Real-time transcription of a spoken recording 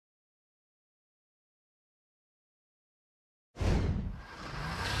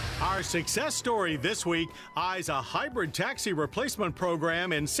Our success story this week eyes a hybrid taxi replacement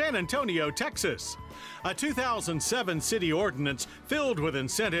program in San Antonio, Texas. A 2007 city ordinance filled with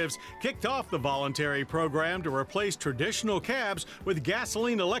incentives kicked off the voluntary program to replace traditional cabs with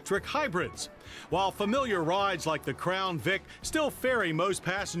gasoline-electric hybrids. While familiar rides like the Crown Vic still ferry most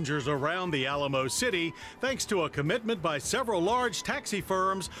passengers around the Alamo City, thanks to a commitment by several large taxi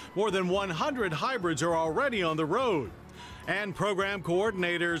firms, more than 100 hybrids are already on the road. And program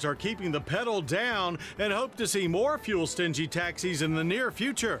coordinators are keeping the pedal down and hope to see more fuel-stingy taxis in the near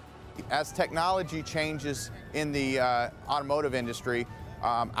future. As technology changes in the automotive industry,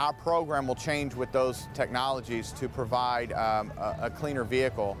 our program will change with those technologies to provide a cleaner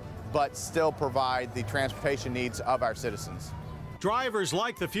vehicle, but still provide the transportation needs of our citizens. Drivers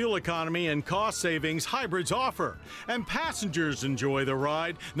like the fuel economy and cost savings hybrids offer, and passengers enjoy the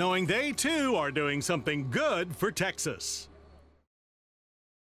ride knowing they too are doing something good for Texas.